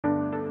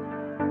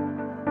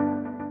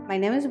My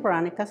name is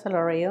Veronica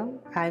Solorio.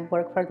 I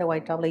work for the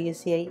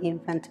Ywca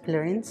Infant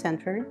Learning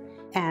Center,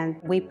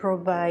 and we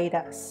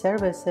provide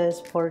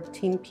services for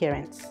teen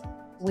parents.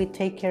 We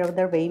take care of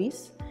their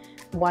babies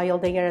while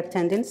they are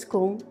attending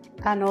school,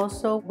 and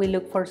also we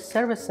look for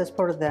services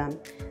for them,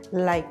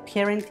 like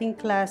parenting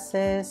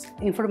classes,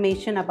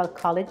 information about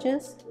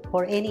colleges,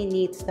 or any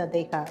needs that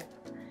they have.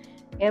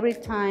 Every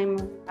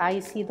time I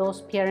see those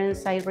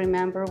parents, I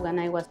remember when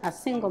I was a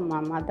single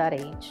mom at that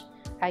age.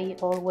 I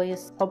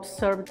always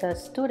observe the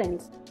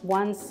students.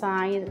 One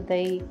side,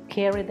 they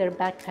carry their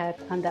backpack,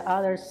 on the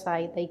other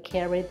side, they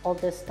carry all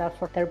the stuff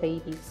for their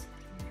babies.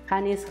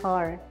 And it's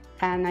hard.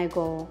 And I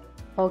go,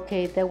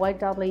 okay, the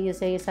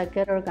Ywca is a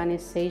good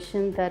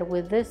organization that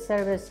with these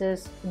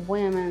services,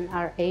 women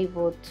are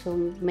able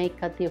to make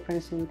a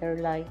difference in their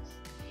lives.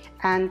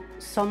 And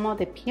some of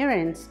the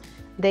parents,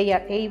 they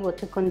are able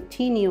to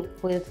continue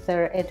with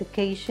their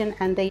education,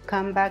 and they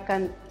come back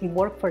and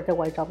work for the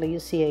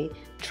Ywca,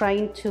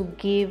 trying to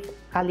give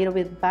a little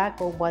bit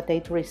back of what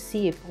they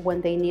received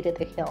when they needed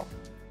the help.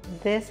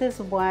 This is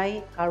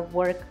why our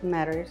work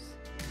matters.